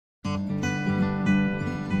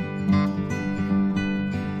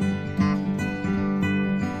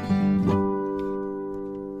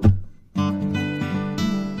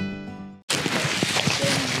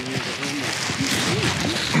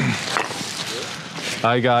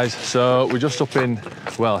Hi guys, so we're just up in,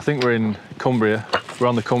 well, I think we're in Cumbria. We're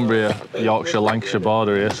on the Cumbria, Yorkshire, Lancashire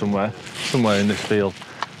border here somewhere in this field.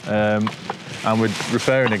 And we're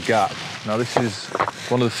repairing a gap. Now this is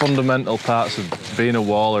one of the fundamental parts of being a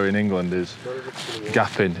waller in England is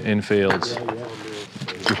gapping in fields.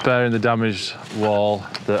 Repairing the damaged wall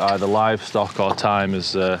that either livestock or time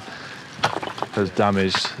has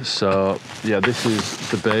damaged. So yeah, this is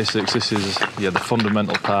the basics. This is the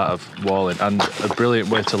fundamental part of walling and a brilliant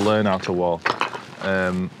way to learn how to wall.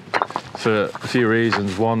 For a few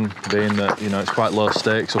reasons. One being that it's quite low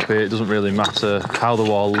stakes up here. It doesn't really matter how the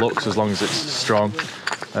wall looks as long as it's strong.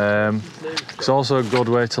 It's also a good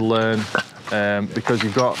way to learn because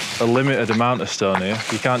you've got a limited amount of stone here.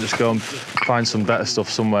 You can't just go and find some better stuff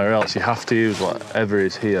somewhere else. You have to use whatever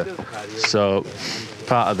is here. So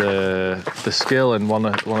part of the skill and one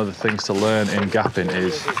of the things to learn in gapping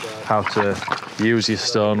is how to use your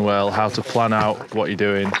stone well, how to plan out what you're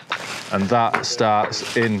doing, and that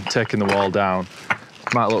starts in taking the wall down.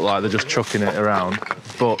 Might look like they're just chucking it around,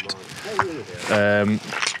 but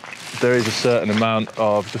there is a certain amount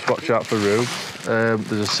of, just watch out for Rube,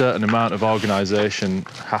 there's a certain amount of organisation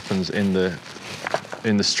happens in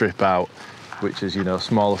the strip out, which is,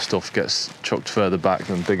 smaller stuff gets chucked further back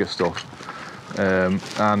than bigger stuff.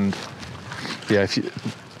 And yeah,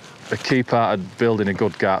 a key part of building a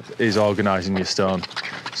good gap is organising your stone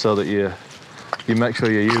so that you make sure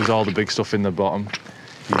you use all the big stuff in the bottom.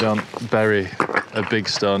 You don't bury a big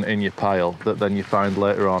stone in your pile that then you find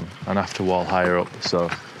later on and have to wall higher up. So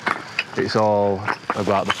it's all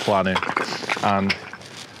about the planning, and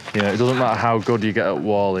it doesn't matter how good you get at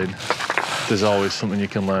walling, there's always something you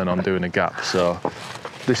can learn on doing a gap. So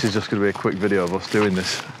this is just going to be a quick video of us doing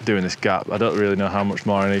this gap. I don't really know how much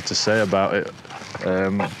more I need to say about it.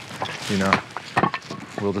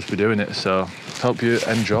 We'll just be doing it, so hope you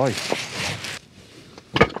enjoy.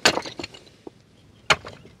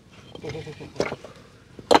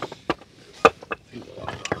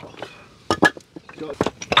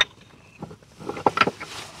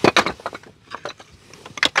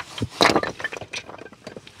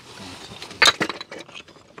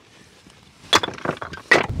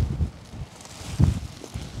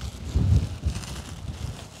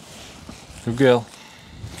 Good girl.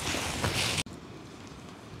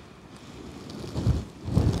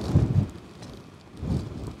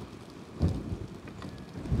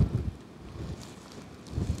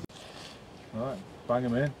 Right, bang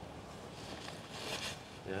them in.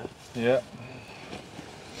 Yeah? Yeah.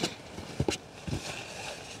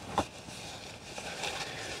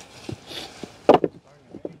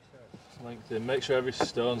 Length in. Make sure every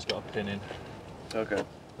stone's got a pin in. Okay.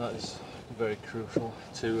 That is very crucial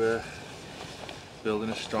to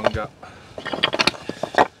building a strong gap.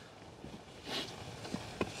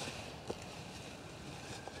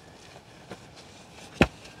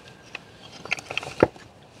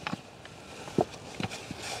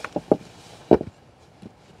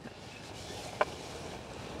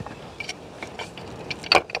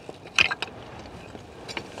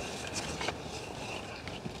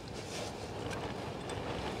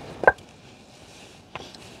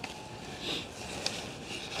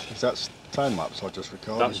 That's time lapse or just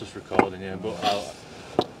recording? That's just recording, yeah, but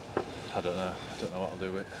I don't know what I'll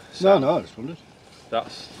do with it. So no, I just wondered.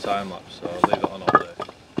 That's time lapse, so I'll leave it on all day.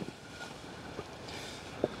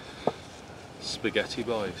 Spaghetti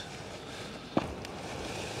boys.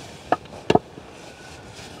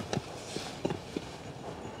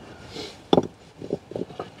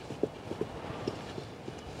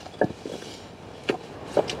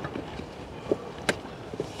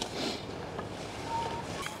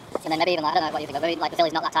 And then maybe even I don't know what you think, but maybe the fill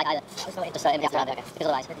is not that tight either. Just so it in the around it, okay. Because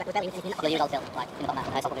otherwise, we'll use all the fill, in the bottom half,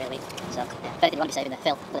 and it's not really weak. So, yeah. If anything, you want to be saving the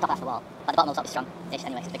fill for the top half of the wall. But the bottom will sort of be strong-ish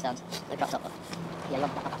anyway, it's big stones. So it drops up. But yeah, you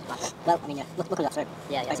want the top half to flat. Well, I mean, yeah, look at that through.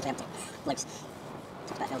 Yeah, basically empty. Loose. So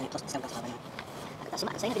it's better filling it, plus the stone costs anyway. That's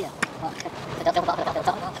something I can say in the video. Don't fill the bottom of the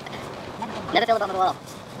wall. Never fill the bottom of the wall.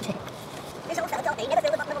 Never fill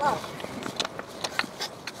the bottom of the wall.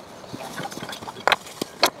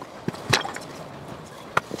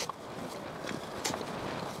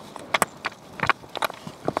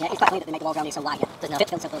 Yeah, it's quite funny that they make the wall around here so wide. Yeah. There's no fit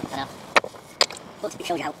so full. I know. But it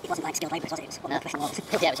shows you how it wasn't like skilled labour, was it? It was one of the professional walls.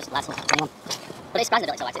 Yeah, it was just lads. But it's surprising they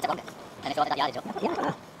don't so wide, it's a longer. And if you wanted that yardage up. Yeah, I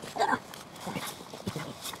don't know.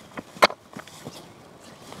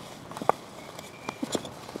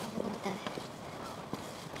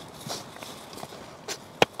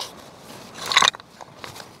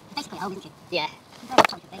 Basically home, isn't she? Yeah.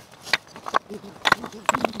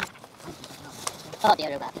 Oh dear,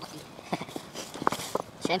 Rhubarb.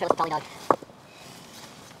 Shame for a little collie dog.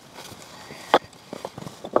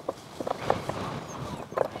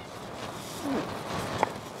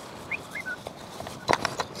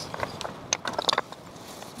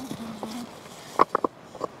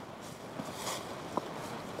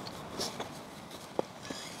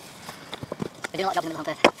 We're doing a lot of jobs in the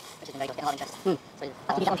middle of Perth, which has been very good, getting a lot of interest. So you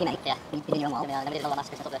get one for your mate? Yeah. You're doing your own wall? Yeah, then we did another one last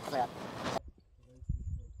Christmas up the road.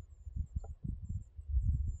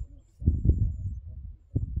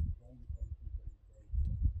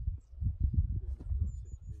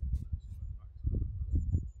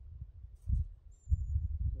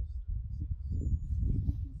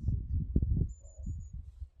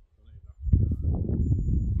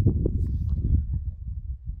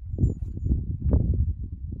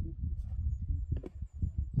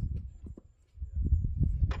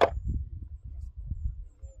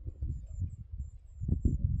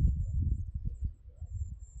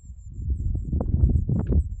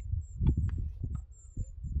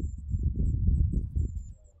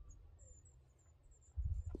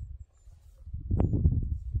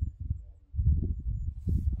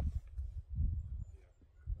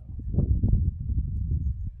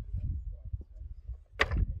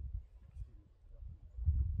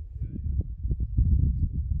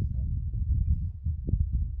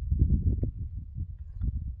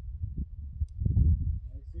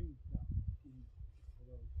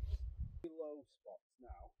 Low spots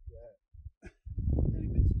now, yeah. Any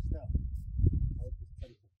bits of stuff, I would just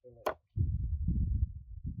tend to fill it.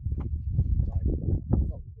 Like,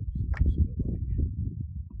 not loose, but like,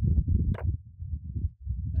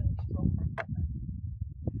 strong.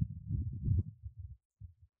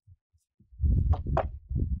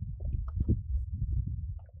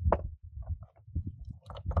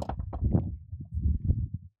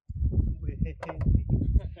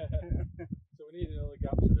 So we need another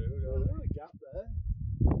gap to do, don't we? Another gap there.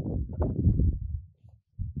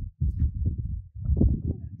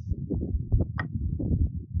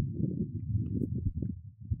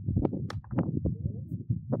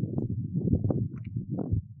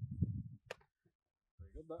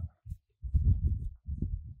 Very good, that.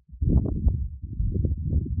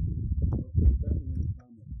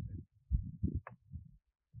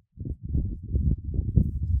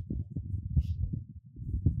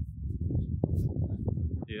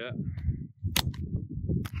 Yeah.